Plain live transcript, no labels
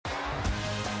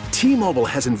T-Mobile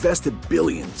has invested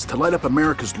billions to light up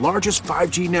America's largest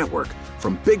 5G network,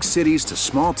 from big cities to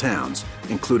small towns,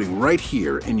 including right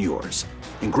here in yours.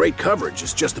 And great coverage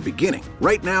is just the beginning.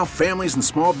 Right now, families and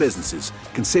small businesses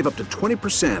can save up to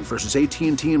 20% versus AT&T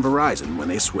and Verizon when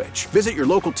they switch. Visit your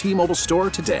local T-Mobile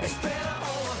store today.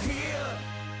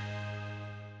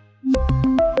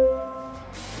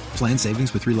 Plan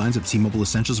savings with 3 lines of T-Mobile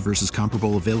Essentials versus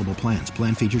comparable available plans.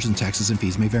 Plan features and taxes and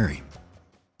fees may vary.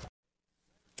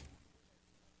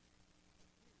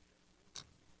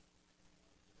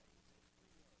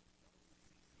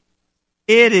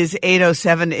 It is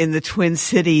 8:07 in the Twin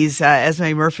Cities.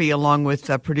 Esme Murphy, along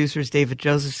with producers David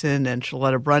Josephson and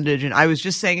Shaletta Brundage. And I was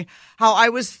just saying how I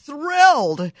was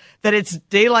thrilled that it's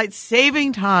daylight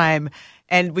saving time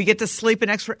and we get to sleep an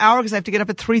extra hour because I have to get up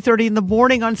at 3:30 in the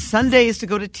morning on Sundays to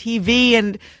go to TV,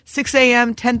 and 6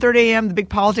 a.m., 10:30 a.m., the big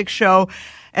politics show.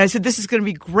 And I said, this is going to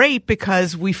be great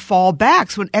because we fall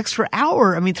back. So an extra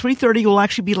hour, 3:30 will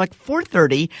actually be like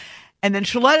 4:30. And then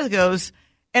Shaletta goes,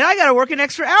 and I got to work an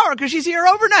extra hour because she's here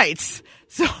overnights.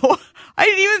 So I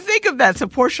didn't even think of that. So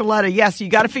poor Shaletta. Yes, you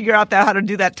got to figure out how to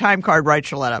do that time card right,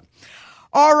 Shaletta.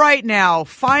 All right, now,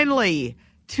 finally,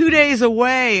 2 days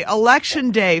away,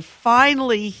 Election Day,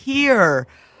 finally here.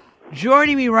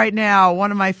 Joining me right now,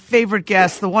 one of my favorite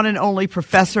guests, the one and only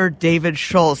Professor David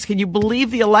Schultz. Can you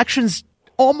believe the election's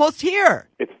almost here?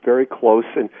 It's very close,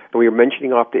 and we were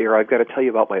mentioning off the air, I've got to tell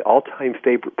you about my all-time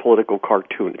favorite political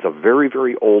cartoon. It's a very,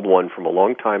 very old one from a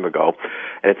long time ago,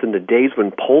 and it's in the days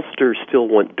when pollsters still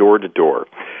went door to door.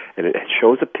 And it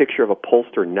shows a picture of a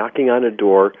pollster knocking on a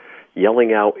door,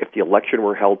 yelling out if the election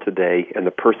were held today, and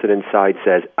the person inside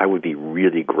says, I would be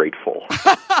really grateful.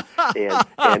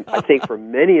 and I think for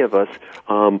many of us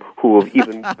who've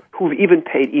even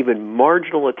paid even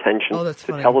marginal attention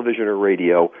to television or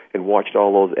radio and watched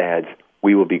all those ads,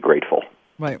 we will be grateful.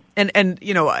 Right. And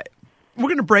you know, we're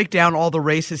going to break down all the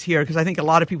races here because I think a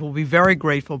lot of people will be very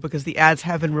grateful because the ads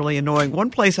have been really annoying. One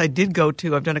place I did go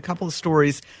to, I've done a couple of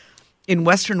stories in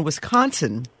western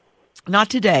Wisconsin.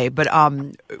 Not today, but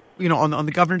on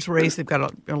the governor's race, they've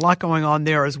got a lot going on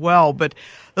there as well. But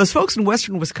those folks in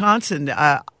western Wisconsin,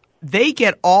 they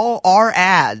get all our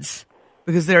ads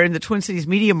because they're in the Twin Cities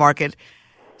media market.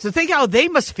 So think how they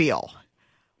must feel.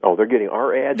 Oh, they're getting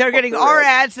our ads. They're getting our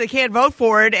ads. They can't vote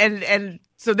for it, and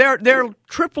so they're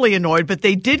triply annoyed. But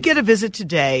they did get a visit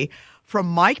today from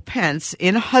Mike Pence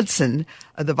in Hudson,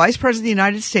 the Vice President of the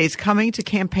United States, coming to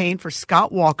campaign for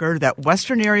Scott Walker, that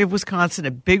western area of Wisconsin,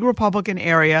 a big Republican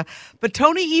area. But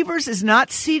Tony Evers is not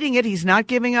ceding it. He's not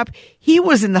giving up. He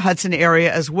was in the Hudson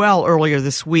area as well earlier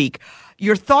this week.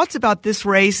 Your thoughts about this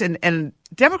race, and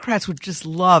Democrats would just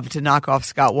love to knock off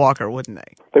Scott Walker, wouldn't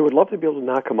they? They would love to be able to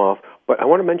knock him off. But I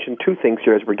want to mention two things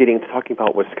here as we're getting to talking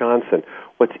about Wisconsin.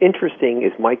 What's interesting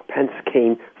is Mike Pence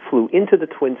flew into the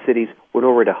Twin Cities, went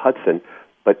over to Hudson,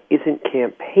 but isn't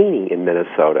campaigning in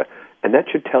Minnesota. And that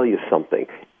should tell you something.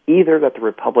 Either that the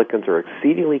Republicans are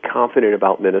exceedingly confident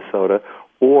about Minnesota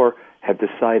or have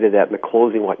decided that in the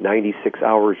closing, 96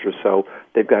 hours or so,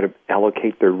 they've got to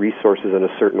allocate their resources in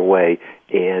a certain way,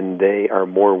 and they are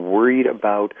more worried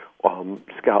about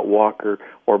Scott Walker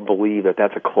or believe that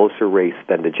that's a closer race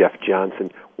than the Jeff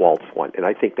Johnson-Walz one. And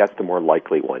I think that's the more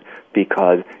likely one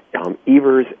because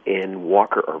Evers and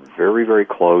Walker are very, very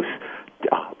close,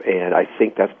 and I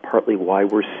think that's partly why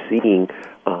we're seeing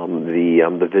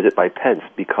the visit by Pence,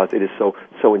 because it is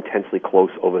so intensely close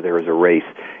over there as a race.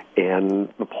 And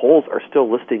the polls are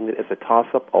still listing it as a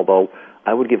toss-up, although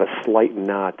I would give a slight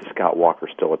nod to Scott Walker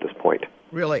still at this point.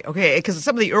 Really? Okay, because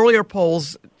some of the earlier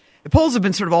polls, the polls have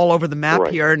been sort of all over the map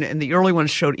here, and the early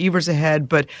ones showed Evers ahead,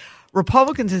 but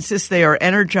Republicans insist they are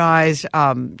energized.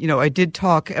 I did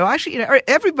talk,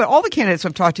 everybody, all the candidates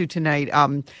I've talked to tonight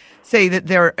say that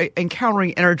they're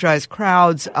encountering energized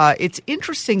crowds. It's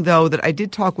interesting, though, that I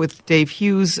did talk with Dave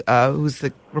Hughes, who's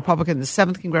the Republican in the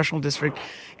 7th Congressional District,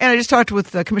 and I just talked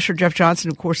with Commissioner Jeff Johnson,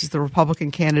 who, of course, is the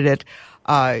Republican candidate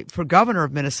for governor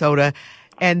of Minnesota,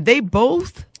 and they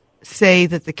both say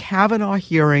that the Kavanaugh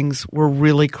hearings were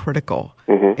really critical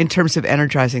in terms of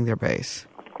energizing their base.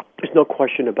 There's no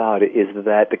question about it, is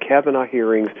that the Kavanaugh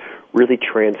hearings really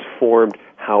transformed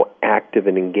how active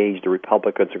and engaged the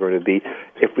Republicans are going to be.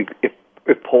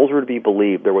 If polls were to be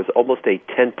believed, there was almost a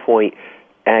 10-point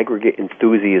aggregate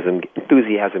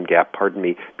enthusiasm gap,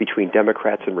 between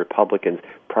Democrats and Republicans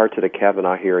prior to the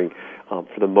Kavanaugh hearing.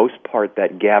 For the most part,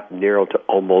 that gap narrowed to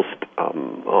almost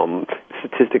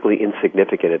statistically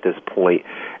insignificant at this point,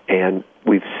 and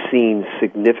we've seen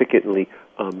significantly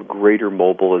greater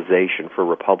mobilization for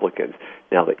Republicans.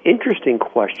 Now, the interesting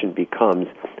question becomes,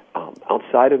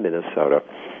 outside of Minnesota,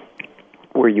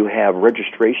 where you have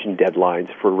registration deadlines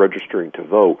for registering to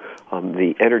vote.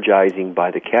 The energizing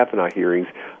by the Kavanaugh hearings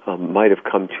might have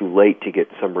come too late to get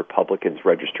some Republicans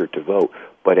registered to vote.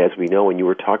 But as we know, and you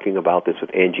were talking about this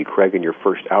with Angie Craig in your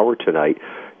first hour tonight,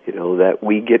 that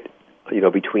we get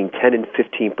between 10 and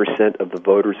 15% of the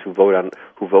voters who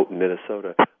vote in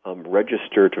Minnesota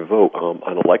register to vote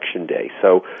on Election Day.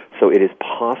 So it is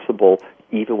possible,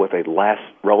 even with a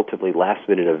relatively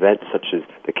last-minute event such as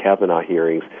the Kavanaugh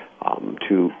hearings,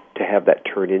 to have that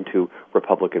turn into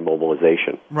Republican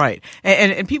mobilization. Right,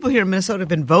 and people here in Minnesota have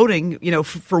been voting,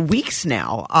 for weeks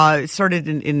now. It started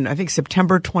in I think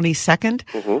September 22nd.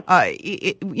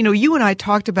 Mm-hmm. You and I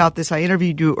talked about this. I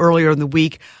interviewed you earlier in the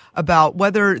week about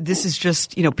whether this is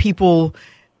just people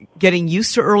getting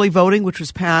used to early voting, which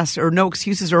was passed, or no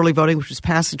excuses early voting, which was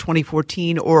passed in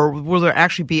 2014, or will there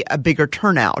actually be a bigger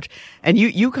turnout? And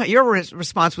your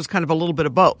response was kind of a little bit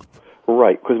of both.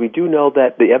 Right, because we do know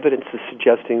that the evidence is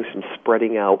suggesting some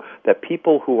spreading out, that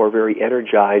people who are very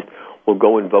energized will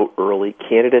go and vote early.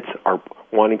 Candidates are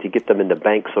wanting to get them in the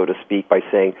bank, so to speak, by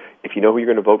saying, if you know who you're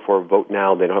going to vote for, vote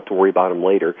now. They don't have to worry about them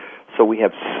later. So we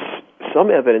have some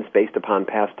evidence based upon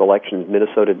past elections,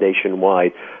 Minnesota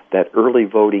nationwide, that early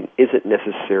voting isn't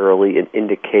necessarily an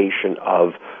indication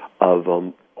of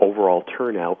overall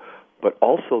turnout. But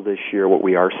also this year, what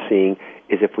we are seeing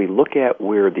is if we look at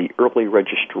where the early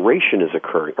registration is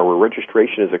occurring, or where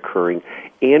registration is occurring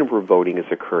and where voting is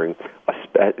occurring,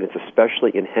 it's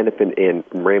especially in Hennepin and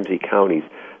Ramsey counties,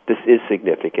 this is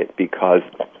significant because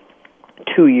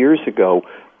 2 years ago,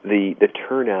 the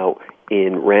turnout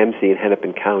in Ramsey and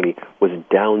Hennepin County was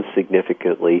down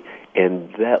significantly, and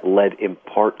that led in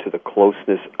part to the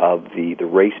closeness of the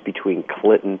race between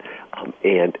Clinton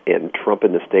and Trump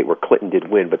in the state, where Clinton did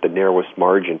win, but the narrowest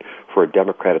margin for a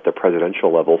Democrat at the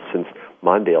presidential level since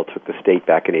Mondale took the state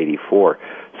back in '84.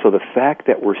 So the fact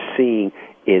that we're seeing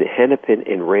in Hennepin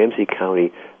and Ramsey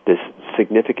County this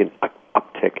significant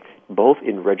uptick, both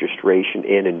in registration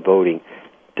and in voting,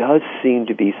 does seem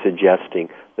to be suggesting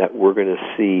that we're going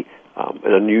to see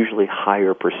an unusually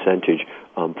higher percentage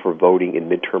for voting in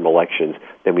midterm elections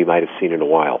than we might have seen in a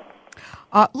while.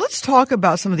 Let's talk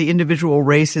about some of the individual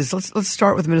races. Let's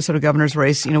start with the Minnesota governor's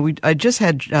race. I just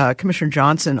had Commissioner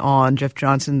Johnson on, Jeff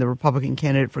Johnson, the Republican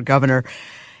candidate for governor,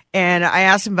 and I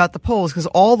asked him about the polls because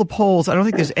all the polls, I don't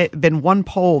think there's been one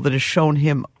poll that has shown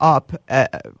him up,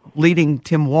 leading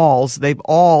Tim Walz. They've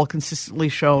all consistently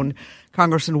shown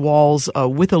Congressman Walz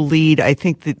with a lead. I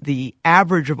think that the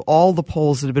average of all the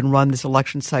polls that have been run this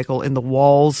election cycle in the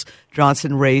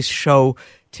Walz-Johnson race show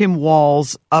Tim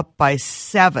Walz up by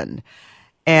 7.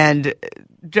 And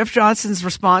Jeff Johnson's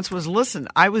response was, listen,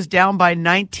 I was down by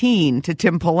 19 to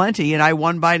Tim Pawlenty, and I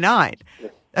won by 9.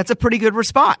 That's a pretty good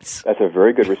response. That's a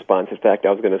very good response. In fact,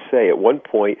 I was going to say, at one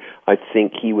point, I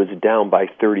think he was down by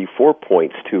 34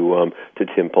 points to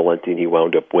Tim Pawlenty, and he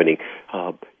wound up winning.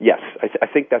 Yes, I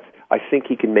think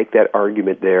he can make that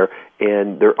argument there,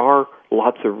 and there are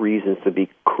lots of reasons to be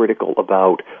critical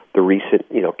about the recent,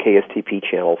 KSTP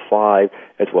Channel 5,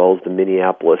 as well as the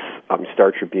Minneapolis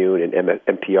Star Tribune and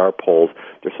NPR polls.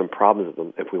 There's some problems with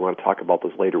them. If we want to talk about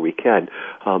those later, we can.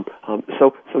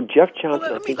 So Jeff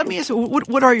Johnson. Well, let me ask you,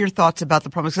 what are your thoughts about the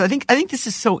problems? Because I think this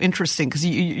is so interesting because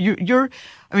you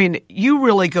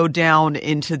really go down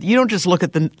into, you don't just look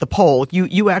at the poll.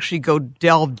 You actually go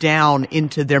delve down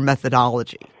into their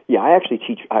methodology. Yeah, I actually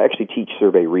teach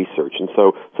survey research, and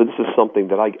so this is something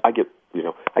that I get.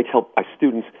 I tell my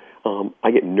students,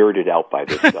 I get nerded out by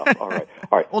this stuff. All right.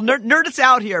 Well, nerd us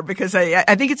out here because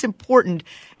I think it's important,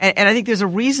 and I think there's a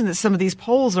reason that some of these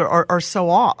polls are so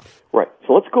off. Right.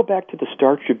 So let's go back to the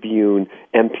Star Tribune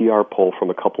NPR poll from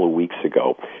a couple of weeks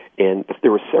ago, and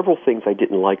there were several things I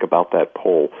didn't like about that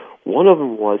poll. One of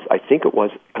them was, I think it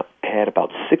was, had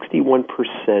about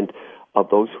 61% of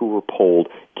those who were polled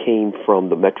came from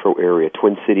the metro area,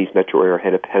 Twin Cities metro area,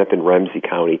 Hennepin, Ramsey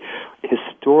County.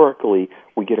 Historically,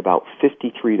 we get about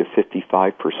 53 to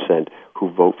 55% who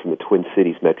vote from the Twin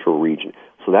Cities metro region.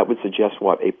 So that would suggest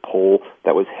a poll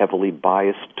that was heavily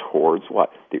biased towards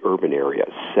the urban area.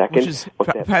 Second, which is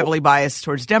heavily biased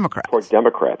towards Democrats. Towards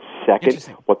Democrats. Second,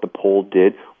 what the poll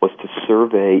did was to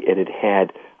survey, and it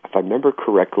had, if I remember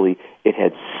correctly, it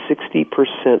had 60%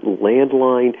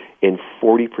 landline and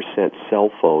 40%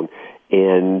 cell phone,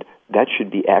 and that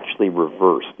should be actually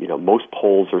reversed. Most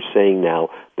polls are saying now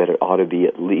that it ought to be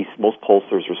at least, most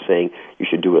pollsters are saying you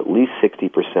should do at least 60%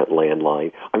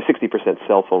 landline, 60%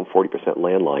 cell phone, 40%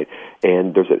 landline,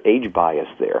 and there's an age bias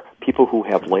there. People who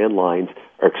have landlines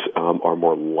are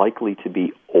more likely to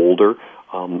be older,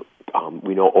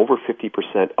 We know over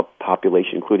 50% of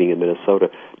population, including in Minnesota,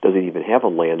 doesn't even have a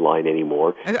landline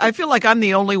anymore. I feel like I'm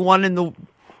the only one in the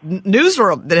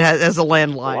newsroom that has a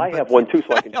landline. Well, I have one too,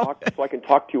 so I can talk. So I can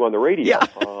talk to you on the radio. Yeah.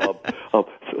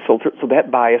 So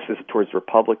that bias is towards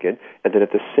Republican, and then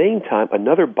at the same time,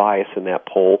 another bias in that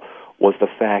poll was the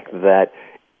fact that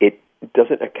it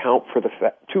doesn't account for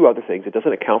two other things. It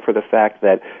doesn't account for the fact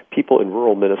that people in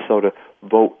rural Minnesota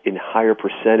vote in higher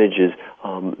percentages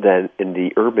than in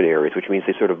the urban areas, which means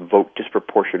they sort of vote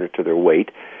disproportionate to their weight.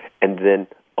 And then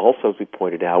also, as we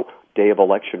pointed out, day of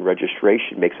election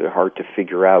registration makes it hard to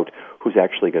figure out who's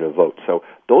actually going to vote. So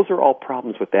those are all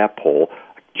problems with that poll.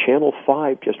 Channel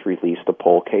 5 just released a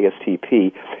poll,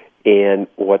 KSTP, and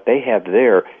what they have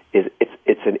there is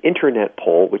it's an internet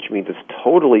poll, which means it's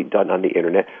totally done on the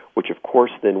internet, which of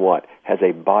course then has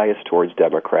a bias towards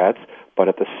Democrats, but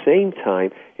at the same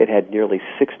time it had nearly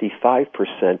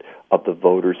 65% of the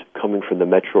voters coming from the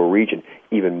metro region,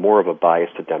 even more of a bias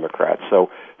to Democrats. So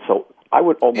I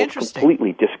would almost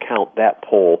completely discount that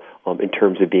poll in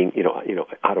terms of being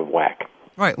out of whack.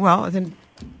 Right. Well, then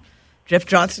Jeff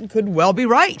Johnson could well be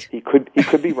right. He could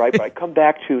be right, but I come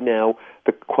back to now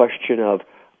the question of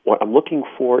what I'm looking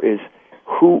for is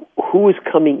who is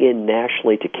coming in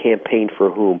nationally to campaign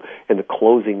for whom in the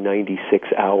closing 96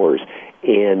 hours.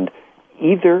 And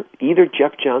either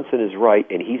Jeff Johnson is right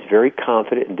and he's very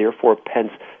confident and therefore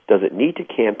Pence doesn't need to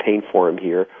campaign for him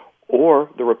here, or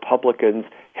the Republicans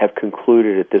have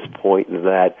concluded at this point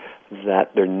that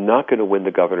they're not going to win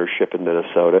the governorship in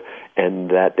Minnesota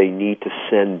and that they need to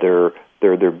send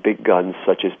their big guns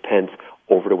such as Pence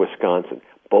over to Wisconsin.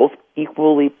 Both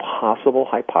equally possible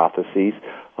hypotheses.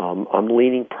 I'm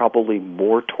leaning probably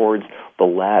more towards the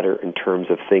latter in terms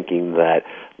of thinking that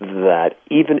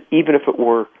even if it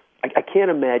were, I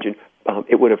can't imagine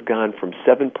it would have gone from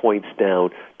 7 points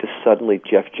down to suddenly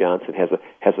Jeff Johnson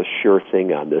has a sure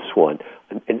thing on this one,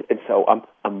 and so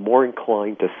I'm more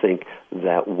inclined to think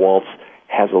that Walz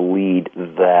has a lead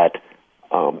that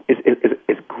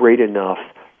is great enough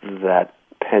that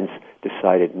Pence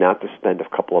decided not to spend a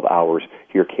couple of hours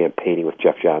here campaigning with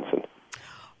Jeff Johnson.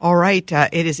 All right.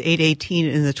 It is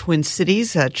 8:18 in the Twin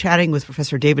Cities, chatting with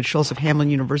Professor David Schultz of Hamline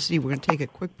University. We're going to take a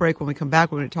quick break. When we come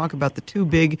back, we're going to talk about the two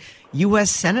big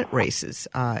U.S. Senate races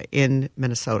in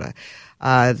Minnesota.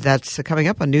 That's coming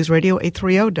up on News Radio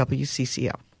 830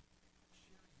 WCCO.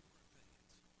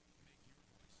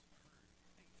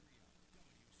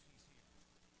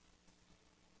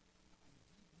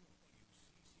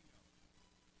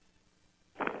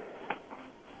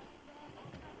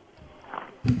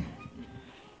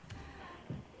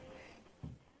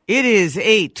 It is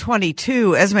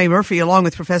 8:22. Esme Murphy, along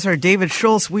with Professor David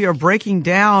Schultz, we are breaking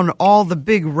down all the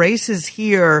big races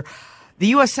here. The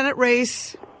U.S. Senate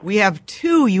race, we have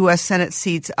two U.S. Senate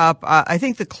seats up. I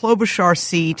think the Klobuchar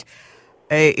seat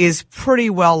is pretty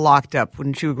well locked up.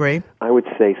 Wouldn't you agree? I would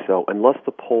say so. Unless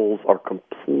the polls are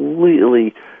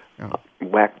completely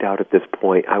whacked out at this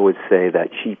point, I would say that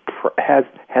she has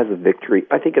a victory.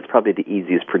 I think it's probably the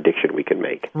easiest prediction we can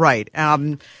make. Right.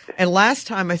 And last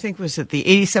time, I think, was at the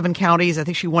 87 counties. I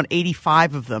think she won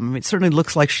 85 of them. I mean, it certainly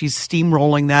looks like she's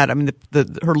steamrolling that. I mean,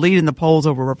 her lead in the polls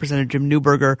over Representative Jim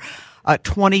Newberger,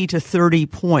 20 to 30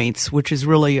 points, which is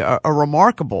really a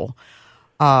remarkable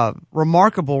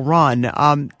run.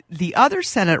 The other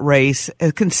Senate race,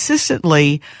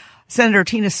 consistently, Senator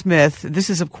Tina Smith, this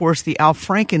is, of course, the Al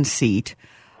Franken seat,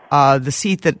 the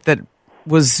seat that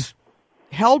was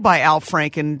held by Al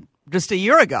Franken just a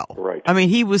year ago. Right. I mean,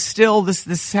 he was still,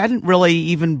 this hadn't really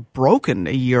even broken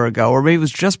a year ago, or maybe it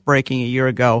was just breaking a year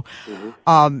ago.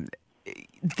 Mm-hmm.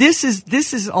 This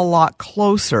is a lot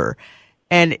closer.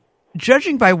 And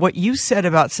judging by what you said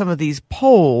about some of these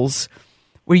polls,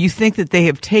 where you think that they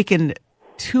have taken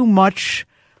too much,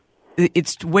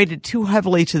 it's weighted too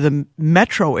heavily to the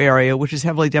metro area, which is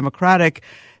heavily Democratic,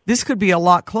 this could be a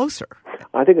lot closer.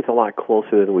 I think it's a lot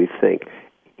closer than we think.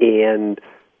 And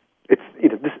it's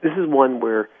this is one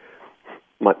where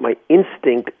my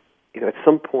instinct, at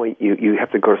some point you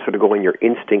have to sort of go in your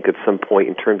instinct at some point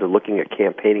in terms of looking at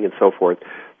campaigning and so forth,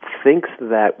 thinks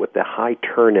that with the high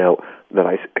turnout that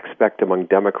I expect among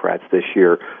Democrats this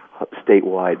year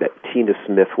statewide, that Tina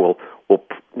Smith will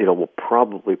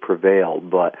probably prevail.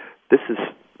 But this is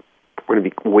going to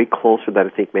be way closer than I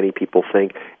think many people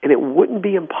think, and it wouldn't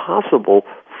be impossible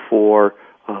for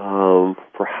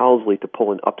Housley to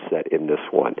pull an upset in this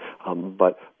one.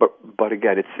 But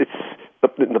again, it's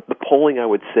the polling, I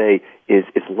would say, is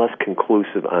less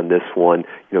conclusive on this one,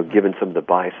 given some of the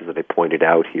biases that I pointed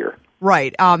out here.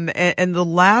 Right. And the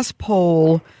last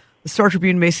poll the Star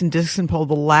Tribune Mason-Dixon poll,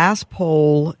 the last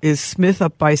poll is Smith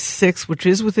up by 6, which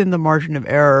is within the margin of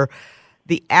error.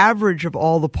 The average of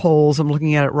all the polls, I'm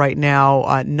looking at it right now,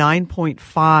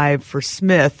 9.5 for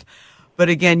Smith. But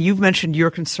again, you've mentioned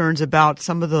your concerns about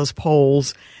some of those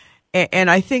polls. And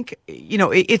I think,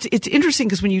 it's interesting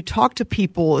because when you talk to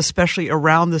people, especially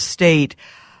around the state,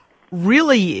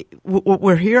 really what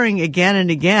we're hearing again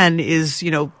and again is,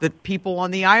 that people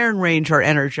on the Iron Range are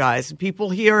energized and people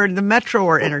here in the Metro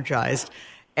are energized.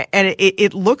 And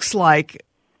it looks like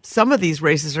some of these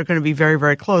races are going to be very,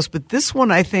 very close. But this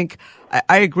one, I think,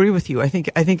 I agree with you. I think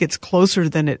it's closer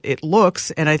than it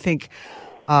looks. And I think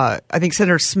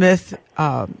Senator Smith,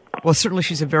 certainly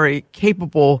she's a very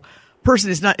capable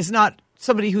person. Is not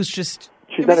somebody who's just.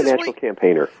 She's not a national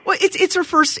campaigner. Well, it's her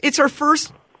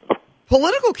first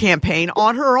political campaign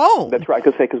on her own. That's right. I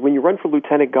could say because when you run for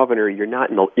lieutenant governor, you're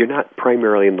not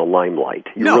primarily in the limelight.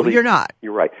 You're not.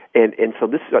 You're right. And so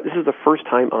this is the first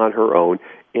time on her own.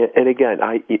 And again,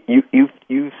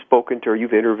 you've spoken to her,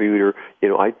 you've interviewed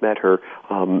her. I've met her.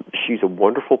 She's a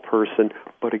wonderful person,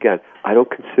 but again, I don't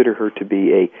consider her to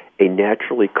be a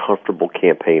naturally comfortable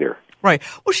campaigner. Right.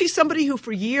 Well, she's somebody who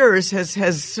for years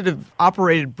has sort of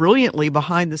operated brilliantly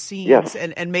behind the scenes yes.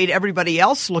 and made everybody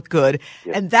else look good.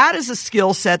 Yes. And that is a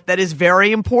skill set that is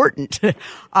very important.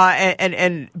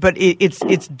 But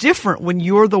it's different when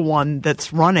you're the one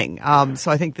that's running.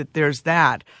 So I think that there's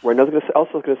that. Right. I was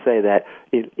also going to say that,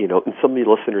 and some of the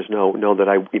listeners know that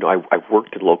I've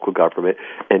worked in local government,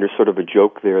 and there's sort of a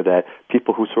joke there that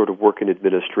people who sort of work in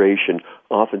administration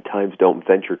oftentimes don't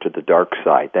venture to the dark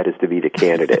side. That is to be the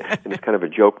candidate. And it's kind of a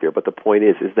joke there. But the point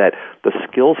is that the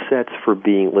skill sets for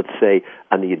being, let's say,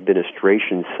 on the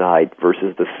administration side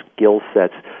versus the skill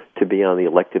sets to be on the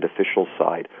elected official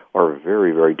side are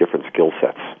very, very different skill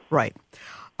sets. Right.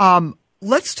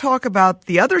 Let's talk about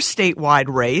the other statewide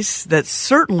race that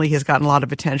certainly has gotten a lot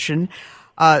of attention,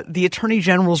 the Attorney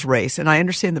General's race. And I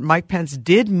understand that Mike Pence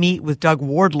did meet with Doug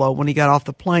Wardlow when he got off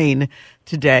the plane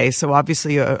today. So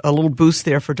obviously a little boost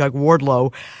there for Doug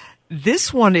Wardlow.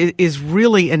 This one is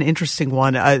really an interesting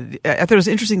one. I thought it was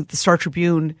interesting that the Star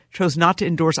Tribune chose not to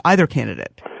endorse either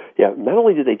candidate. Yeah, not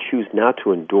only did they choose not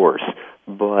to endorse,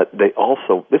 but they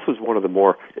also, this was one of the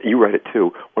more, you read it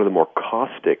too, one of the more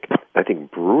caustic, I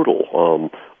think brutal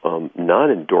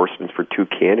non-endorsements for two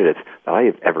candidates that I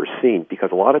have ever seen,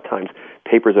 because a lot of times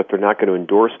papers, if they're not going to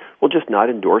endorse, will just not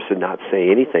endorse and not say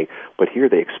anything. But here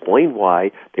they explained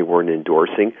why they weren't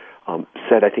endorsing,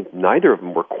 said I think neither of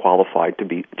them were qualified to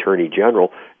be Attorney General,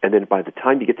 and then by the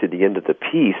time you get to the end of the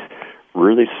piece,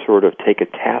 really sort of take a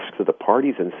task to the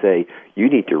parties and say, you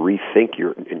need to rethink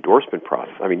your endorsement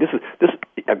process. I mean,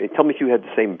 tell me if you had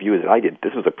the same view as I did.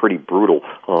 This was a pretty brutal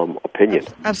opinion.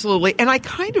 Absolutely. And I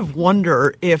kind of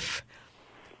wonder if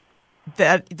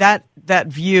that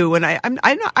view, and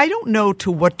I don't know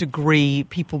to what degree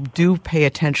people do pay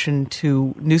attention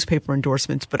to newspaper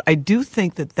endorsements, but I do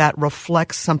think that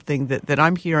reflects something that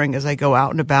I'm hearing as I go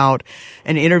out and about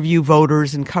and interview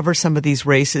voters and cover some of these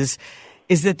races,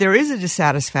 is that there is a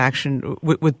dissatisfaction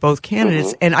with both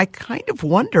candidates. Mm-hmm. And I kind of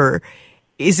wonder,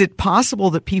 is it possible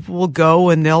that people will go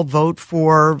and they'll vote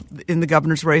in the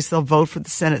governor's race, they'll vote for the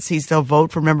Senate seats, they'll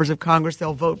vote for members of Congress,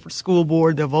 they'll vote for school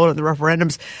board, they'll vote on the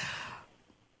referendums.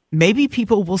 Maybe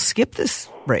people will skip this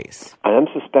race. I'm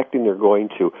suspecting they're going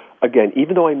to. Again,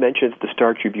 even though I mentioned the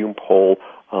Star Tribune poll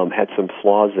had some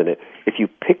flaws in it, if you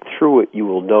pick through it, you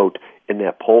will note in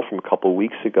that poll from a couple of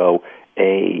weeks ago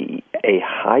a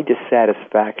high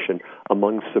dissatisfaction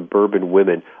among suburban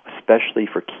women, especially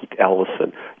for Keith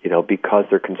Ellison, because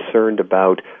they're concerned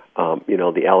about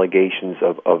the allegations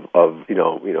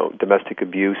of domestic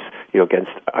abuse,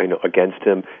 against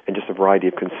him, and just a variety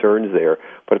of concerns there.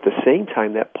 But at the same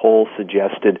time, that poll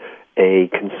suggested a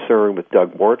concern with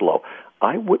Doug Wardlow.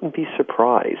 I wouldn't be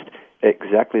surprised,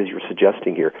 exactly as you're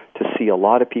suggesting here, to see a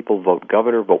lot of people vote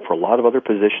governor, vote for a lot of other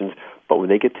positions, but when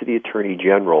they get to the Attorney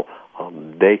General,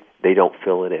 they don't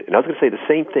fill in it. And I was going to say the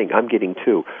same thing I'm getting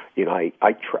too.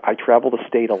 I travel the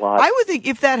state a lot. I would think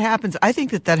if that happens, I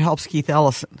think that helps Keith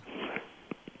Ellison.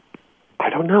 I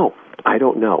don't know.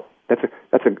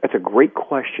 That's a great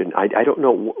question. I don't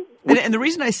know. And the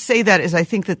reason I say that is I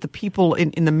think that the people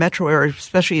in the metro area,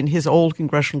 especially in his old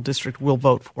congressional district, will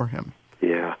vote for him.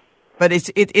 Yeah. But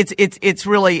it's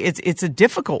really a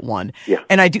difficult one. Yeah.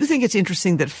 And I do think it's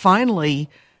interesting that finally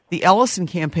the Ellison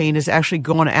campaign has actually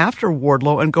gone after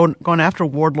Wardlow and gone after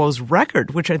Wardlow's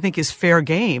record, which I think is fair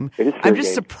game. It is fair I'm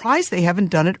just game. Surprised they haven't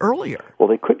done it earlier. Well,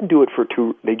 they couldn't do it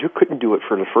They just couldn't do it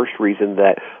for the first reason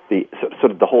that the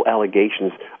whole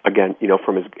allegations, again,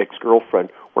 from his ex-girlfriend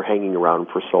were hanging around him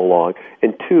for so long,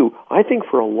 and two, I think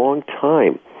for a long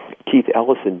time, Keith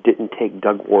Ellison didn't take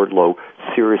Doug Wardlow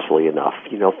seriously enough,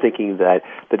 thinking that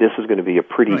this was going to be a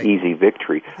pretty easy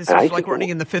victory. This is like running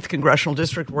in the 5th Congressional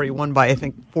District where he won by, I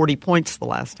think, 40 points the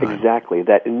last time. Exactly.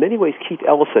 That in many ways, Keith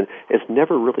Ellison has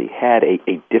never really had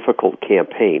a difficult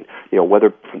campaign,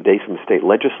 whether from days from the state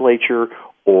legislature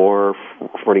or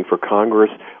running for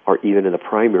Congress, or even in the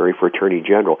primary for Attorney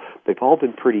General. They've all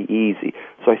been pretty easy.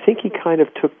 So I think he kind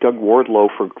of took Doug Wardlow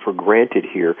for granted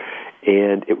here,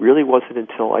 and it really wasn't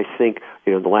until I think,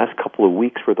 the last couple of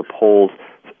weeks where the polls,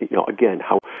 again,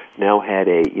 how now had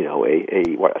a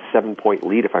 7-point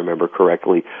lead, if I remember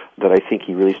correctly, that I think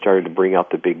he really started to bring out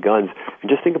the big guns.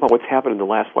 And just think about what's happened in the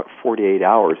last, 48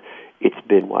 hours. It's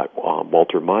been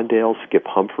Walter Mondale, Skip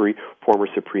Humphrey, former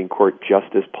Supreme Court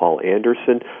Justice Paul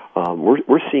Anderson.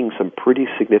 We're seeing some pretty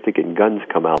significant guns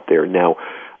come out there. Now,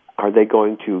 are they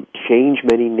going to change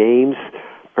many names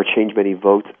or change many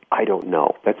votes? I don't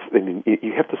know.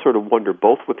 You have to sort of wonder,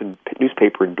 both with the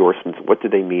newspaper endorsements, what do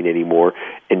they mean anymore?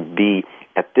 And B,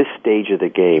 at this stage of the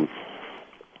game,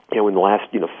 in the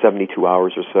last 72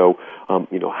 hours or so,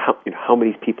 how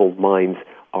many people's minds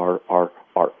are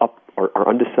up? Are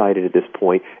undecided at this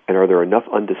point, and are there enough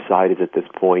undecideds at this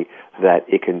point that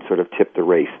it can sort of tip the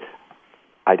race?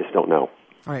 I just don't know.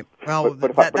 All right. Well,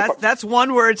 that's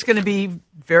one where it's going to be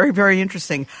very, very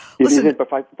interesting. Listen,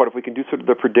 but if we can do sort of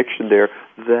the prediction there,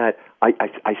 that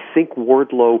I think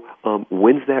Wardlow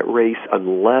wins that race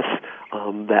unless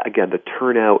that, again, the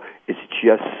turnout is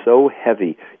just so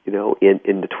heavy, in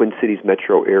the Twin Cities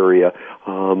metro area,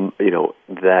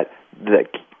 that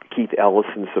Keith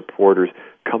Ellison supporters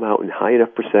come out in high enough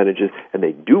percentages, and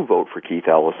they do vote for Keith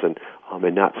Ellison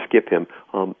and not skip him,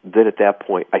 then at that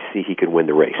point I see he can win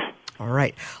the race. All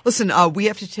right. Listen, we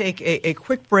have to take a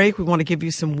quick break. We want to give you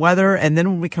some weather, and then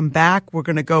when we come back, we're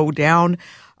going to go down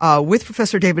with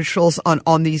Professor David Schultz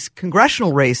on these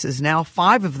congressional races. Now,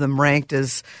 5 of them ranked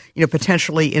as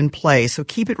potentially in play. So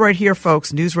keep it right here,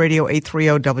 folks. News Radio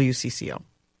 830 WCCO.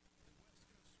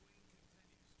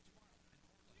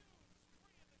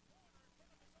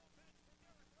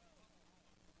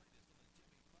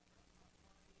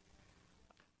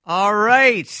 All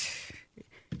right.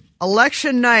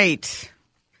 Election night,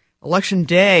 election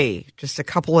day, just a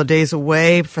couple of days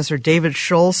away. Professor David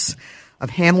Schultz of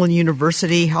Hamline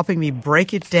University helping me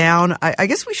break it down. I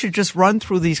guess we should just run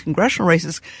through these congressional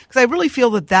races because I really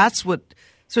feel that that's what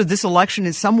sort of this election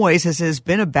in some ways has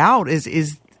been about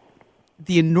is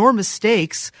the enormous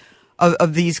stakes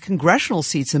of these congressional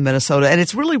seats in Minnesota. And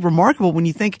it's really remarkable when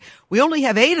you think we only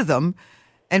have 8 of them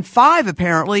and 5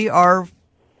 apparently are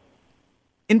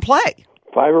in play.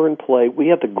 5 are in play. We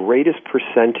have the greatest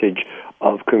percentage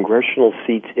of congressional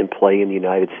seats in play in the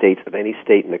United States of any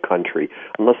state in the country,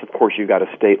 unless, of course, you got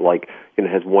a state like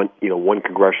has one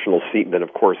congressional seat, and then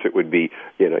of course it would be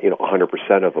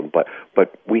 100% of them.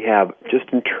 But we have, just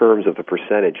in terms of the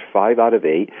percentage, 5 out of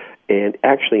 8, and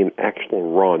actually in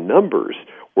actual raw numbers,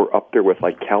 we're up there with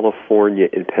like California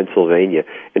and Pennsylvania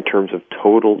in terms of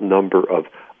total number of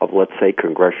let's say,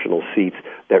 congressional seats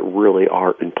that really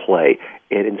are in play.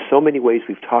 And in so many ways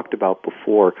we've talked about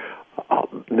before,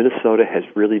 Minnesota has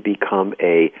really become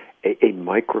a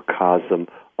microcosm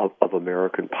of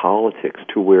American politics,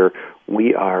 to where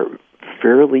we are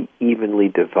fairly evenly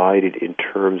divided in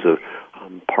terms of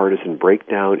partisan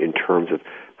breakdown, in terms of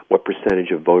what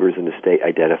percentage of voters in the state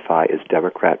identify as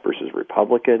Democrat versus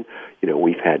Republican.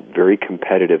 We've had very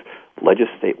competitive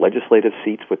legislative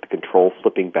seats with the control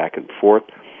flipping back and forth.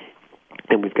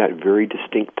 And we've got very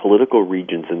distinct political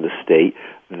regions in the state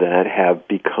that have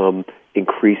become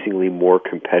increasingly more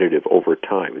competitive over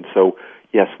time. And so,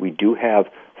 yes, we do have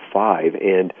 5.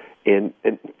 And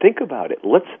think about it.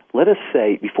 Let us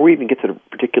say, before we even get to the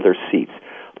particular seats,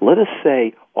 let us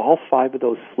say all 5 of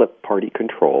those flip party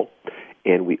control.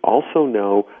 And we also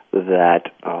know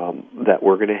that that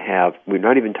we're going to have. We're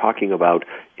not even talking about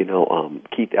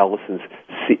Keith Ellison's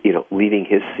seat, leaving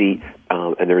his seat,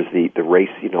 and there's the race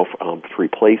to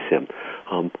replace him.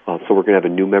 So we're going to have a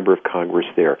new member of Congress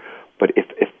there. But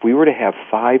if we were to have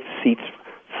 5 seats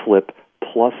flip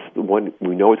plus the one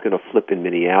we know is going to flip in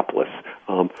Minneapolis,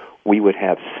 we would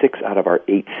have 6 out of our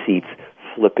 8 seats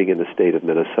flipping in the state of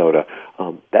Minnesota.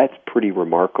 That's pretty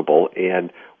remarkable.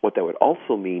 And what that would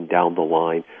also mean down the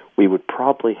line, we would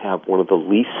probably have one of the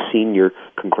least senior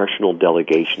congressional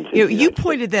delegations. You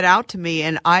pointed that out to me,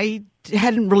 and I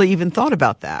hadn't really even thought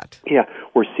about that. Yeah,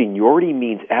 where seniority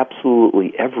means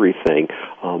absolutely everything,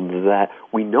 that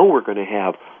we know we're going to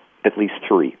have at least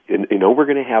 3. We're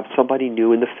going to have somebody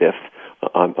new in the 5th.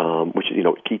 which is,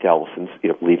 Keith Ellison's,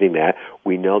 leaving that.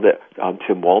 We know that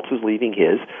Tim Walz is leaving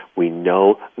his. We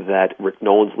know that Rick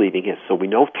Nolan's leaving his. So we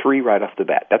know 3 right off the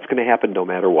bat. That's going to happen no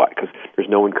matter what, because there's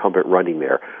no incumbent running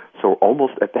there. So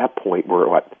almost at that point,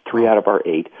 we're at 3 out of our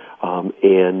 8.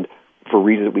 And for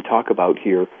reasons that we talk about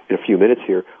here in a few minutes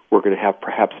here, we're going to have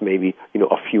perhaps maybe,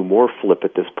 a few more flip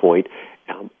at this point.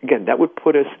 Again, that would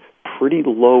put us pretty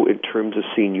low in terms of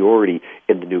seniority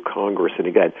in the new Congress. And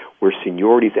again, where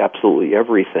seniority is absolutely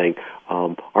everything,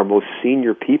 our most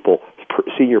senior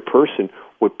person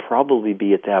would probably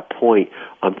be at that point.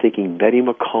 I'm thinking Betty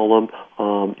McCollum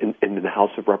in the House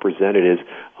of Representatives,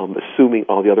 assuming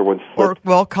all the other ones flip.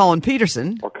 Or Colin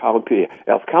Peterson. Or Colin Peterson.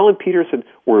 If Colin Peterson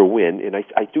were to win, and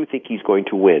I do think he's going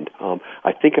to win,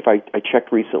 I think if I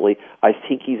checked recently, I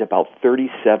think he's about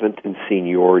 37th in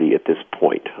seniority at this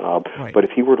point. Right. But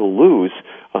if he were to lose,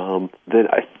 then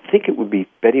I think it would be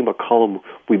Betty McCollum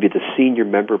would be the senior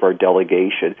member of our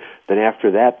delegation. Then after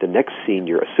that, the next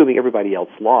senior, assuming everybody else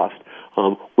lost,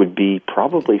 would be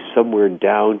probably somewhere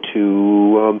down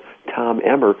to Tom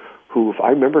Emmer, who, if I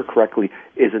remember correctly,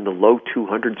 is in the low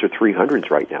 200s or 300s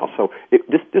right now. So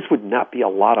this would not be a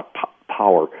lot of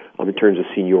power in terms of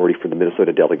seniority for the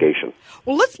Minnesota delegation.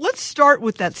 Well, let's start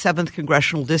with that 7th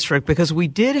congressional district, because we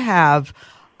did have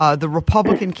the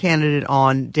Republican candidate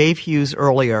on, Dave Hughes,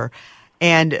 earlier.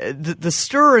 And the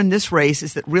stir in this race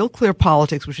is that Real Clear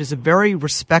Politics, which is a very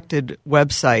respected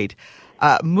website,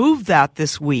 moved that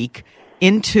this week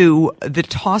into the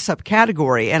toss-up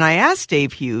category. And I asked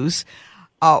Dave Hughes,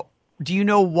 do you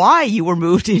know why you were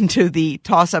moved into the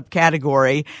toss-up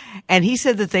category? And he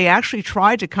said that they actually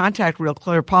tried to contact Real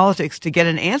Clear Politics to get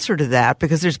an answer to that,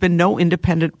 because there's been no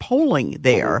independent polling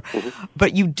there. Mm-hmm.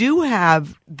 But you do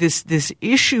have this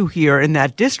issue here in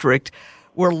that district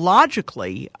where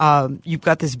logically you've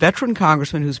got this veteran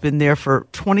congressman who's been there for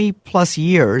 20-plus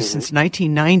years, mm-hmm. since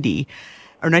 1990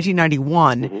 or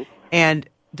 1991, mm-hmm. and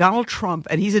Donald Trump,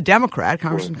 and he's a Democrat,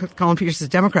 Congressman Colin Peterson is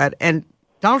a Democrat, and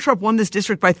Donald Trump won this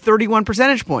district by 31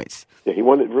 percentage points. Yeah, he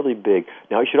won it really big.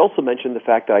 Now, I should also mention the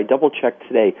fact that I double-checked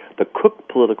today. The Cook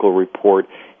Political Report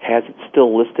has it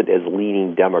still listed as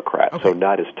leaning Democrat, okay. So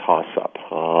not as toss-up.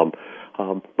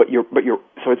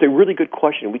 So it's a really good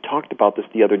question. We talked about this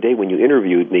the other day when you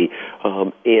interviewed me,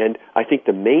 and I think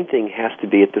the main thing has to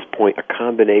be at this point a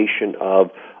combination of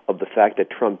the fact that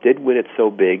Trump did win it so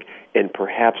big, and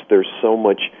perhaps there's so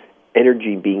much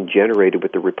energy being generated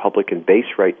with the Republican base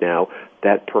right now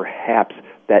that perhaps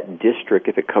that district,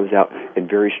 if it comes out in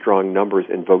very strong numbers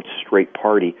and votes straight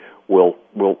party, will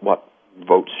vote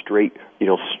straight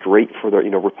for the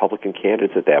Republican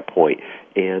candidates at that point,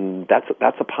 and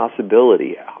that's a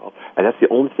possibility, and that's the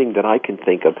only thing that I can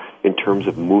think of in terms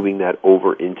of moving that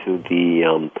over into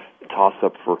the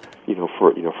toss-up for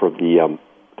the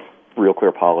Real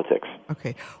Clear Politics.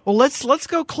 Okay. Well, let's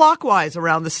go clockwise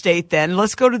around the state then.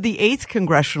 Let's go to the 8th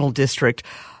congressional district.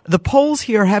 The polls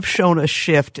here have shown a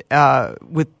shift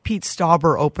with Pete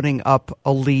Stauber opening up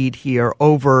a lead here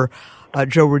over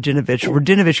Joe Rudinovich.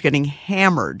 Rudinovich getting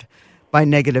hammered by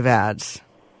negative ads.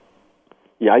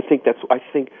 Yeah, I think that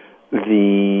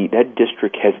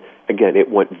district has, again, it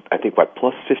went, I think,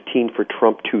 plus 15 for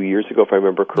Trump 2 years ago, if I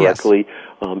remember correctly.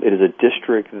 Yes. It is a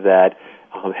district that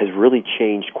has really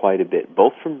changed quite a bit,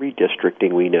 both from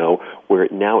redistricting, we know, where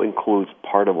it now includes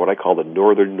part of what I call the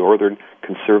northern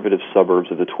conservative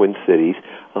suburbs of the Twin Cities,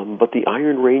 but the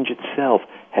Iron Range itself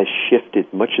has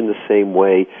shifted much in the same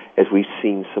way as we've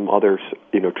seen some other,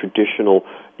 traditional,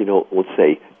 let's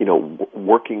say,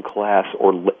 working class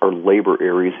or labor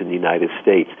areas in the United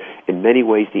States. In many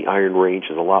ways, the Iron Range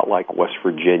is a lot like West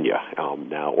Virginia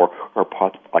now, or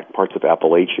parts of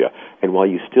Appalachia. And while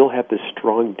you still have this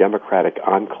strong Democratic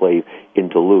enclave in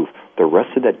Duluth, the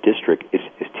rest of that district is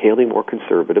tailing more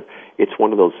conservative. It's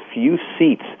one of those few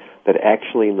seats that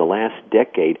actually in the last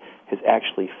decade has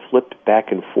actually flipped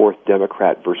back and forth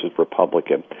Democrat versus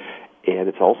Republican. And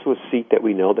it's also a seat that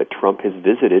we know that Trump has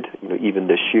visited, even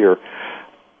this year.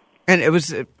 And it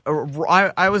was,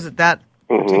 I was at that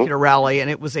particular rally, and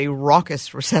it was a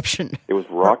raucous reception. It was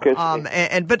raucous.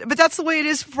 But that's the way it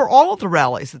is for all of the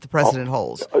rallies that the president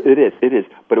holds. It is.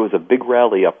 But it was a big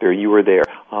rally up there. You were there.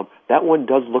 That one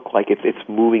does look like it's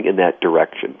moving in that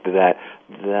direction. That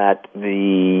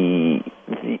the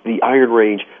Iron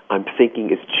Range, I'm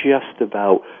thinking, is just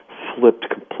about flipped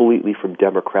completely from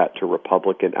Democrat to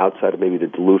Republican outside of maybe the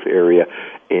Duluth area,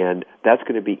 and that's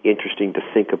going to be interesting to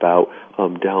think about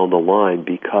down the line,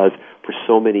 because for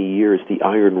so many years the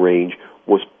Iron Range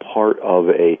was part of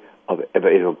an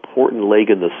important leg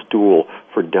in the stool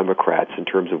for Democrats in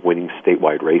terms of winning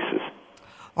statewide races.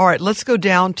 All right, let's go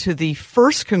down to the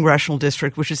 1st Congressional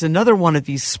District, which is another one of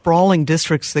these sprawling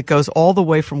districts that goes all the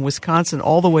way from Wisconsin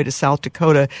all the way to South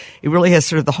Dakota. It really has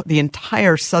sort of the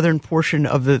entire southern portion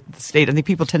of the state. I think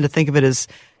people tend to think of it as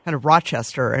kind of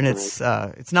Rochester, and it's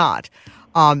not.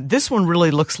 This one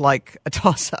really looks like a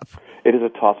toss-up. It is a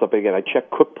toss-up. Again, I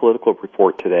checked Cook Political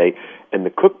Report today, and the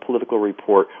Cook Political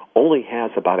Report only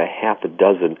has about a half a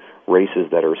dozen races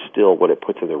that are still what it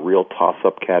puts in the real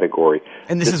toss-up category.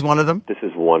 And this is one of them? This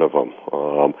is one of them.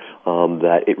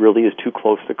 That it really is too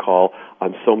close to call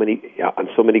on so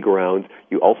many grounds.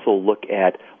 You also look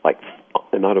at like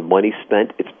the amount of money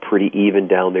spent. It's pretty even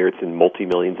down there. It's in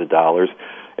multi-millions of dollars.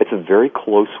 It's a very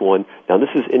close one. Now, this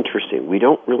is interesting. We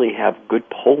don't really have good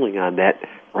polling on that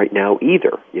right now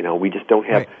either. We just don't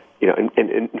have, right.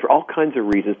 And for all kinds of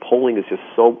reasons, polling is just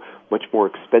so much more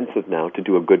expensive now to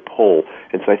do a good poll.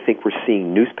 And so I think we're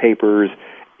seeing newspapers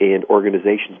and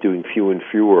organizations doing fewer and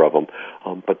fewer of them.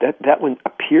 But that one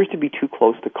appears to be too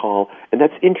close to call. And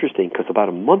that's interesting because about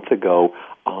a month ago,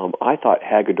 I thought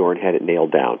Hagedorn had it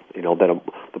nailed down. That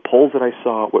the polls that I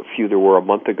saw, what few there were a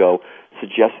month ago,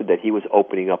 suggested that he was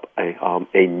opening up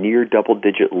a near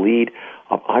double-digit lead.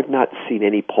 I've not seen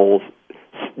any polls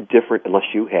different unless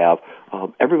you have.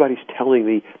 Everybody's telling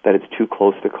me that it's too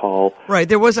close to call. Right.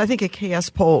 There was, I think, a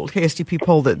KSTP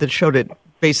poll that showed it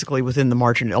basically within the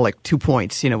margin, like 2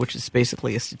 points, which is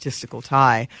basically a statistical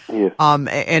tie. Yeah.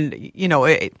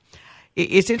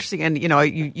 It's interesting. And,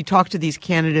 you talk to these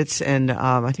candidates, and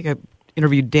I think I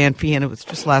interviewed Dan Feehan, it was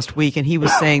just last week, and he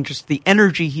was saying just the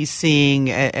energy he's seeing,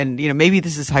 and maybe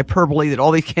this is hyperbole that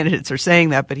all these candidates are saying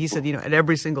that, but he said, at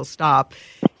every single stop,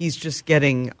 he's just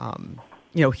getting,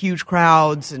 huge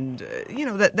crowds, and,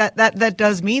 that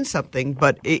does mean something,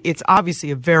 but it's obviously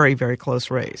a very, very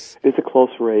close race. It's a close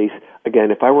race.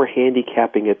 Again, if I were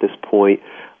handicapping at this point,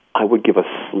 I would give a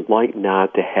slight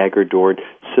nod to Hagedorn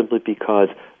simply because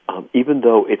even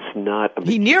though it's not...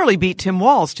 He nearly beat Tim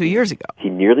Walz 2 years ago. He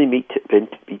nearly beat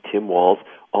Tim Walz.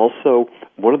 Also,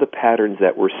 one of the patterns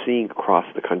that we're seeing across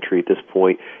the country at this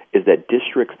point is that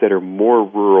districts that are more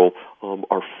rural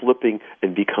are flipping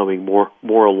and becoming more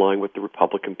aligned with the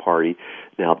Republican Party.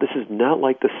 Now, this is not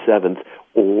like the 7th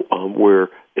where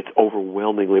it's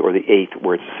overwhelmingly, or the 8th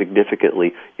where it's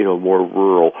significantly, more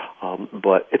rural.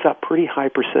 But it's a pretty high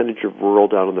percentage of rural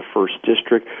down in the 1st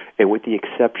district, and with the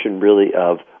exception really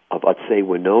of let's say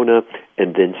Winona,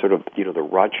 and then sort of the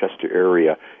Rochester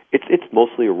area, it's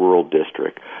mostly a rural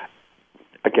district.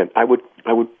 Again, I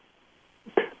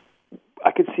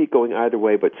could see it going either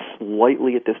way, but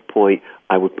slightly at this point,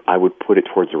 I would put it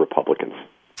towards the Republicans.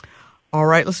 All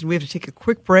right, listen, we have to take a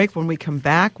quick break. When we come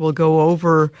back, we'll go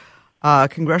over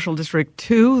Congressional District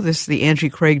 2. This is the Angie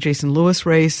Craig, Jason Lewis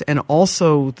race, and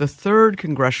also the 3rd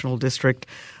Congressional District,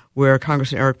 where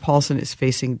Congressman Eric Paulson is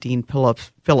facing Dean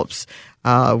Phillips.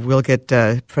 We'll get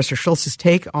Professor Schultz's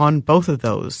take on both of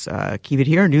those. Keep it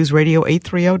here, News Radio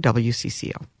 830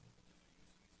 WCCO.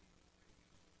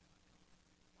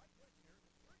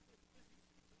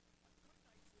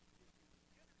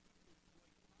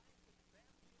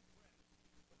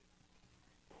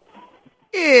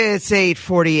 It's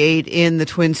 8:48 in the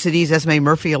Twin Cities. Esme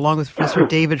Murphy, along with Professor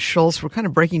David Schultz. We're kind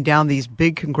of breaking down these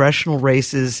big congressional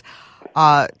races.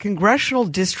 Congressional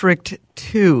District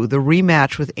 2, the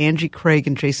rematch with Angie Craig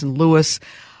and Jason Lewis.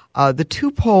 The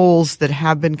two polls that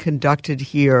have been conducted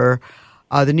here,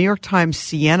 the New York Times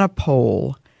Siena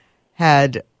poll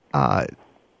had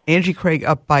Angie Craig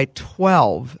up by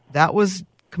 12. That was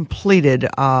completed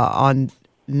on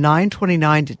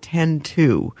 9/29 to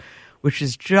 10/2. Which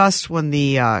is just when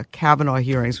the Kavanaugh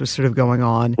hearings was sort of going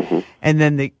on. Mm-hmm. And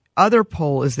then the other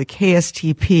poll is the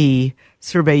KSTP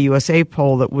Survey USA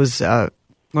poll that was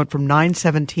went from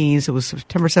 9/17, so it was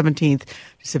September 17th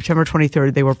to September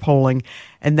 23rd they were polling,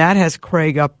 and that has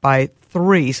Craig up by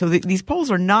 3. So these polls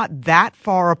are not that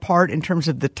far apart in terms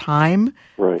of the time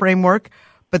framework,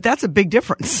 but that's a big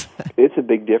difference. It's a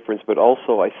big difference, but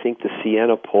also I think the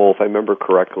Siena poll, if I remember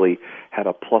correctly, had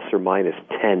a plus or minus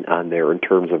 10 on there in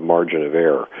terms of margin of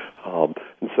error,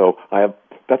 and so I have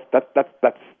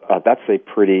that's a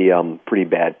pretty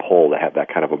bad poll to have that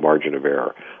kind of a margin of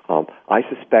error. I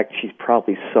suspect she's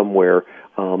probably somewhere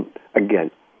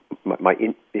again.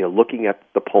 Looking at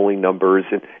the polling numbers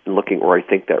and looking where I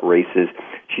think that race is,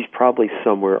 she's probably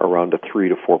somewhere around a 3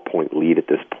 to 4 point lead at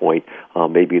this point.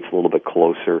 Maybe it's a little bit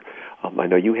closer. I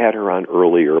know you had her on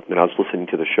earlier, and I was listening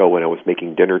to the show when I was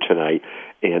making dinner tonight,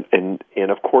 and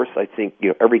of course I think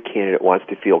every candidate wants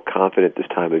to feel confident this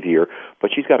time of year, but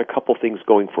she's got a couple things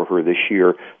going for her this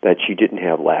year that she didn't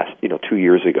have 2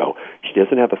 years ago. She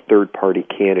doesn't have a third party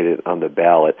candidate on the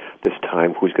ballot this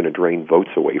time who's going to drain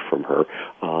votes away from her,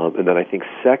 and then I think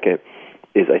second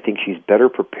is I think she's better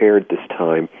prepared this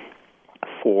time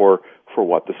for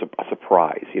what? A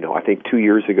surprise. I think 2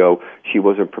 years ago she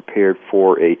wasn't prepared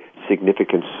for a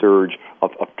significant surge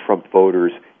of Trump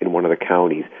voters in one of the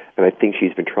counties, and I think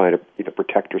she's been trying to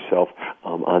protect herself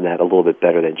on that a little bit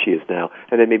better than she is now.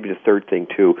 And then maybe the third thing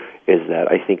too is that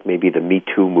I think maybe the Me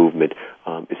Too movement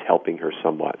is helping her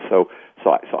somewhat. So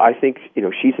I think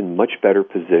she's in much better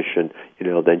position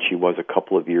than she was a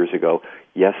couple of years ago.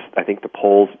 Yes, I think the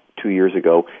polls 2 years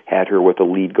ago had her with a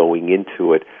lead going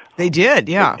into it. They did,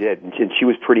 yeah. They did, and she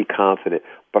was pretty confident.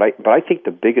 But I think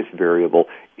the biggest variable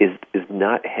is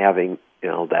not having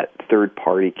that third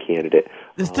party candidate.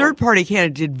 The third party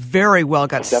candidate did very well.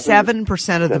 Got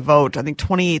 7% of the vote. I think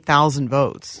 28,000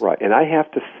 votes. Right, and I have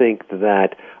to think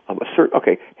that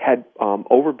had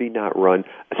Overby not run,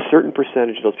 a certain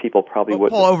percentage of those people probably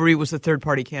wouldn't. Paul Overby was the third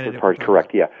party candidate.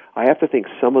 Correct, yeah. I have to think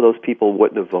some of those people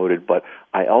wouldn't have voted, but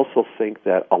I also think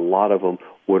that a lot of them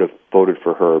would have voted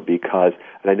for her because,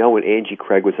 and I know when Angie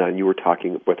Craig was on, you were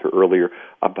talking with her earlier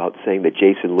about saying that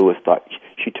Jason Lewis thought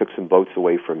she took some votes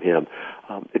away from him.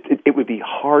 It would be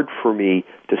hard for me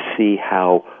to see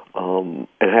how, and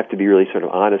I have to be really sort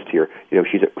of honest here,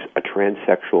 she's a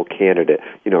transsexual candidate,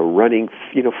 running,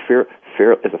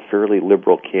 as a fairly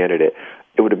liberal candidate.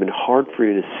 It would have been hard for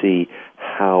you to see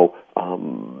how,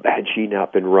 had she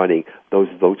not been running, those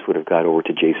votes would have got over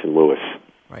to Jason Lewis.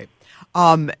 Right.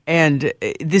 And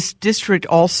this district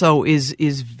also is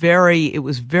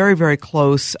very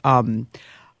close.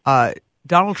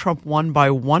 Donald Trump won by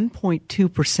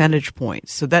 1.2 percentage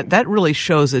points. So that really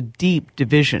shows a deep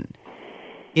division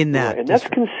in that. And that's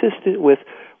consistent with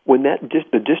when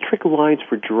the district lines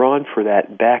were drawn for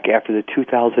that back after the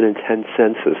 2010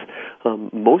 census.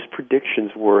 Most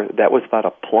predictions were that was about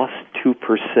a plus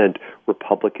 2%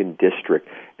 Republican district.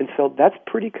 And so that's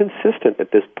pretty consistent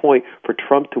at this point for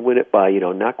Trump to win it by,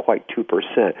 not quite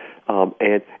 2%.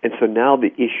 And so now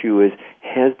the issue is,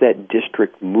 has that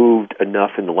district moved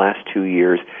enough in the last 2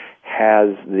 years? Has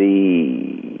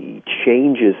the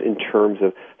changes in terms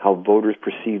of how voters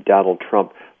perceive Donald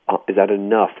Trump, is that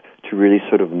enough to really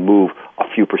sort of move a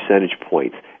few percentage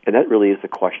points? And that really is the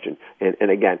question. And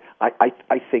again,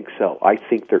 I think so. I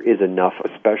think there is enough,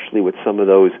 especially with some of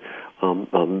those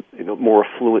more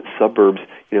affluent suburbs,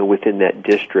 within that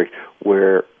district,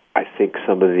 where I think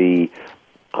some of the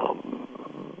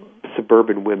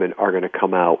suburban women are going to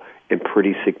come out in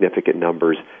pretty significant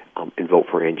numbers and vote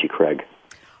for Angie Craig.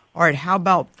 All right. How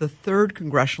about the third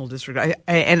congressional district?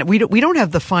 And we don't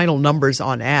have the final numbers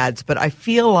on ads, but I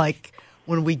feel like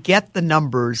when we get the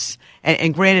numbers,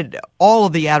 and granted, all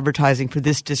of the advertising for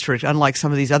this district, unlike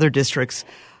some of these other districts,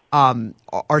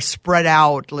 are spread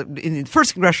out. In the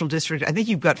first congressional district, I think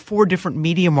you've got 4 different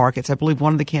media markets. I believe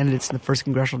one of the candidates in the first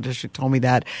congressional district told me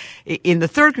that. In the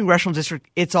third congressional district,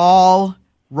 it's all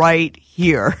right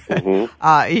here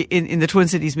in the Twin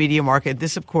Cities media market.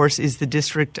 This, of course, is the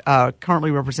district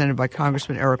currently represented by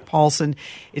Congressman Eric Paulson.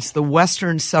 It's the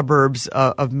western suburbs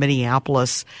of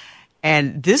Minneapolis.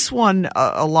 And this one,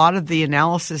 a lot of the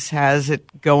analysis has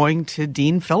it going to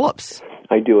Dean Phillips.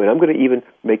 I do, and I'm going to even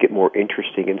make it more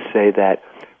interesting and say that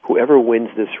whoever wins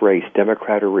this race,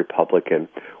 Democrat or Republican,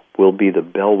 will be the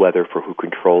bellwether for who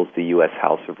controls the U.S.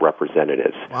 House of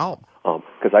Representatives. Wow.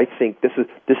 Because I think this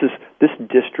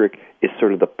district is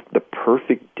sort of the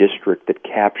perfect district that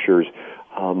captures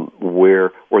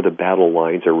where the battle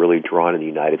lines are really drawn in the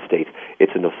United States.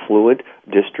 It's an affluent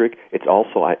district. It's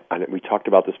also, we talked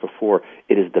about this before,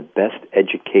 it is the best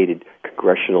educated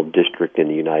congressional district in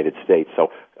the United States.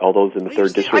 So all those in the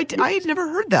third district. I had never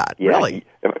heard that, yeah, really.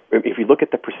 If you look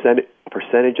at the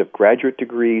percentage of graduate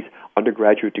degrees,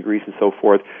 undergraduate degrees, and so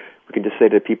forth, we can just say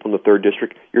to people in the third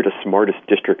district, you're the smartest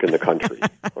district in the country.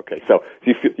 Okay, so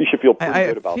you should feel pretty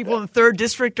good about that. People in the third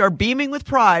district are beaming with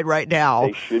pride right now.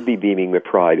 They should be beaming with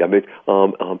pride. I mean,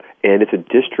 and it's a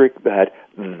district that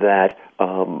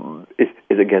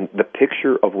is again the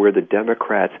picture of where the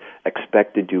Democrats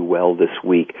expect to do well this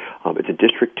week. It's a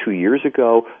district 2 years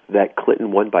ago that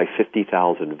Clinton won by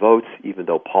 50,000 votes, even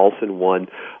though Paulson won.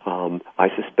 I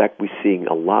suspect we're seeing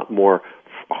a lot more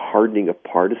hardening of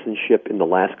partisanship in the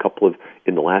last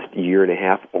year and a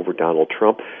half over Donald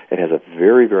Trump. It has a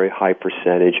very, very high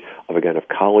percentage of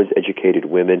college-educated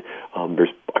women.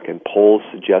 There's polls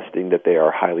suggesting that they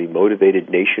are highly motivated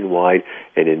nationwide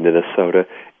and in Minnesota.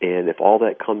 And if all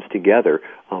that comes together,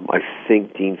 I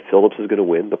think Dean Phillips is going to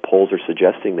win. The polls are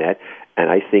suggesting that. And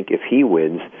I think if he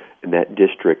wins in that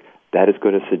district, that is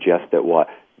going to suggest that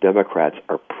Democrats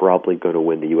are probably going to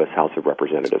win the U.S. House of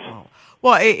Representatives. Oh.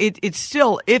 Well, it's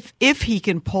still, if he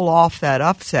can pull off that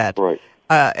upset, right.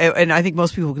 and I think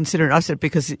most people consider it an upset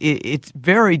because it's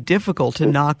very difficult to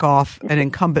knock off an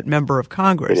incumbent member of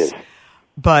Congress. It is.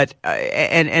 But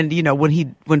and you know,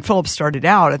 when Phillips started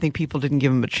out, I think people didn't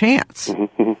give him a chance,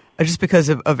 just because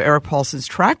of Erik Paulson's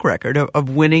track record of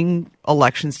winning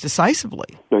elections decisively.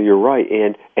 No, you're right,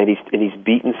 and he's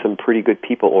beaten some pretty good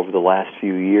people over the last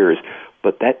few years.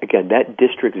 But that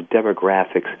district's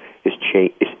demographics is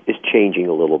changing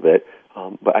a little bit.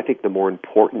 But I think the more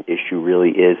important issue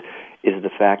really is the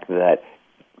fact that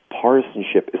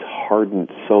partisanship has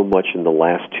hardened so much in the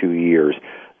last 2 years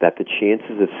that the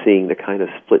chances of seeing the kind of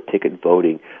split-ticket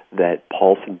voting that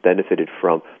Paulson benefited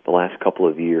from the last couple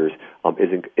of years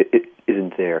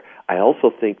isn't there. I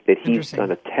also think that he's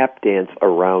done a tap dance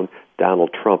around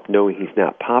Donald Trump, knowing he's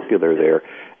not popular there.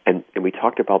 And we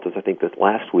talked about this, I think, this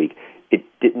last week. It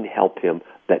didn't help him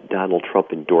that Donald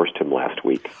Trump endorsed him last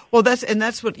week. Well, that's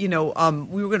what, we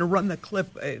were going to run the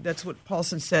clip. That's what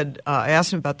Paulson said. I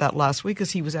asked him about that last week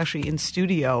because he was actually in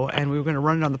studio, and we were going to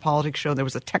run it on the Politics Show. And there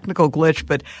was a technical glitch,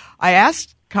 but I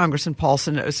asked Congressman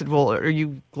Paulson, I said, well, are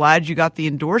you glad you got the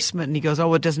endorsement? And he goes,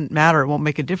 oh, it doesn't matter. It won't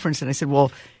make a difference. And I said, well,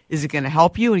 is it going to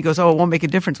help you? And he goes, oh, it won't make a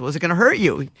difference. Well, is it going to hurt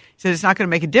you? He said, it's not going to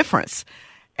make a difference.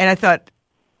 And I thought,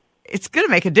 it's going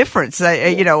to make a difference,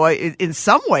 in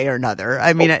some way or another.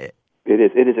 I mean, it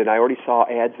is, and I already saw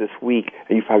ads this week,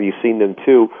 and you've probably seen them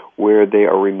too, where they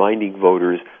are reminding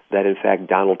voters that in fact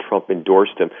Donald Trump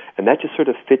endorsed him, and that just sort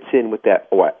of fits in with that.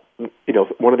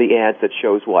 One of the ads that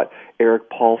shows Erik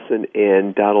Paulson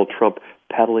and Donald Trump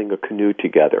paddling a canoe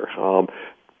together.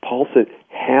 Paulson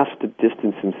has to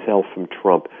distance himself from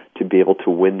Trump to be able to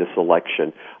win this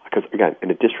election. Because, again, in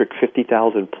a district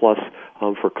 50,000 plus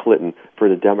for Clinton, for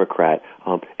the Democrat,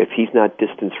 if he's not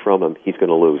distanced from him, he's going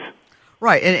to lose.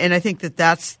 Right, and I think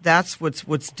that's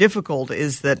what's difficult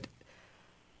is that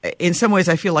in some ways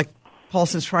I feel like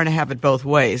Paulson's trying to have it both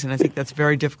ways, and I think that's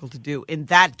very difficult to do in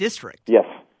that district. Yes,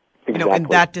 exactly. In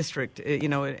that district,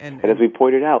 and as we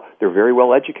pointed out, they're very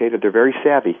well educated. They're very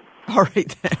savvy. All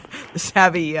right, the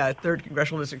savvy 3rd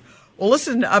Congressional District. Well,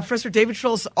 listen, Professor David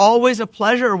Schultz, always a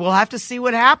pleasure. We'll have to see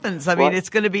what happens. I mean, it's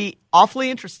going to be awfully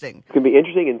interesting. It's going to be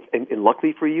interesting, and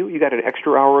luckily for you, you got an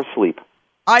extra hour of sleep.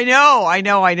 I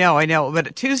know.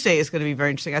 But Tuesday is going to be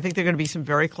very interesting. I think there are going to be some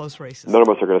very close races. None of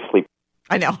us are going to sleep.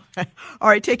 I know. All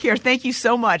right, take care. Thank you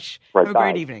so much. Right, have a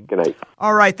great evening. Good night.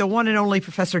 All right, the one and only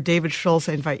Professor David Schultz.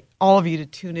 I invite all of you to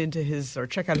tune into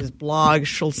check out his blog,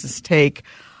 Schultz's Take.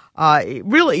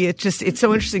 Really, it's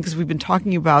so interesting because we've been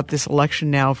talking about this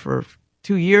election now for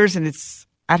 2 years, and it's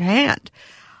at hand.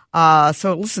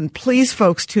 So listen, please,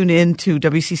 folks, tune in to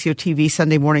WCCO TV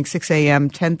Sunday morning, 6 a.m.,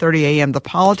 10:30 a.m., The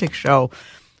Politics Show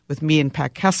with me and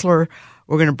Pat Kessler.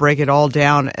 We're going to break it all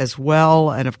down as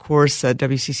well. And, of course,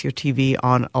 WCCO TV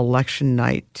on election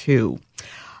night, too.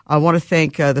 I want to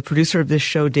thank the producer of this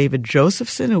show, David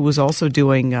Josephson, who was also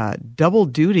doing double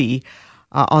duty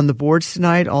on the boards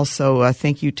tonight. Also,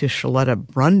 thank you to Shaletta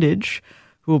Brundage,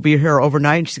 who will be here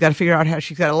overnight. And she's got to figure out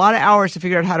she's got a lot of hours to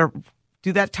figure out how to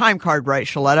do that time card right,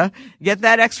 Shaletta. Get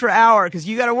that extra hour because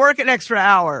you got to work an extra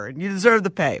hour and you deserve the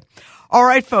pay. All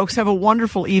right, folks, have a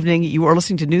wonderful evening. You are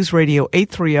listening to News Radio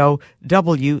 830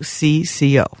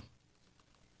 WCCO.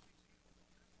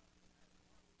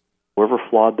 However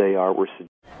flawed they are,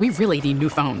 we really need new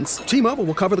phones. T-Mobile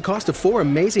will cover the cost of 4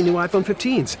 amazing new iPhone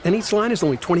 15s, and each line is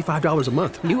only $25 a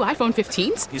month. New iPhone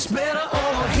 15s? It's better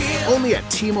over here. Only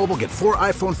at T-Mobile, get 4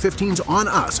 iPhone 15s on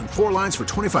us and 4 lines for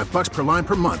 $25 per line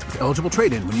per month with eligible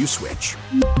trade-in when you switch.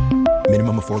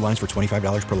 Minimum of 4 lines for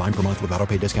 $25 per line per month with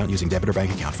autopay discount using debit or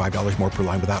bank account. $5 more per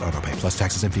line without autopay, plus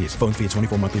taxes and fees. Phone fee at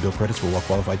 24 monthly bill credits for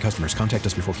well-qualified customers. Contact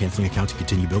us before canceling account to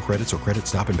continue bill credits or credit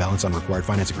stop and balance on required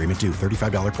finance agreement due.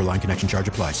 $35 per line connection charge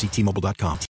applies. See T-Mobile.com.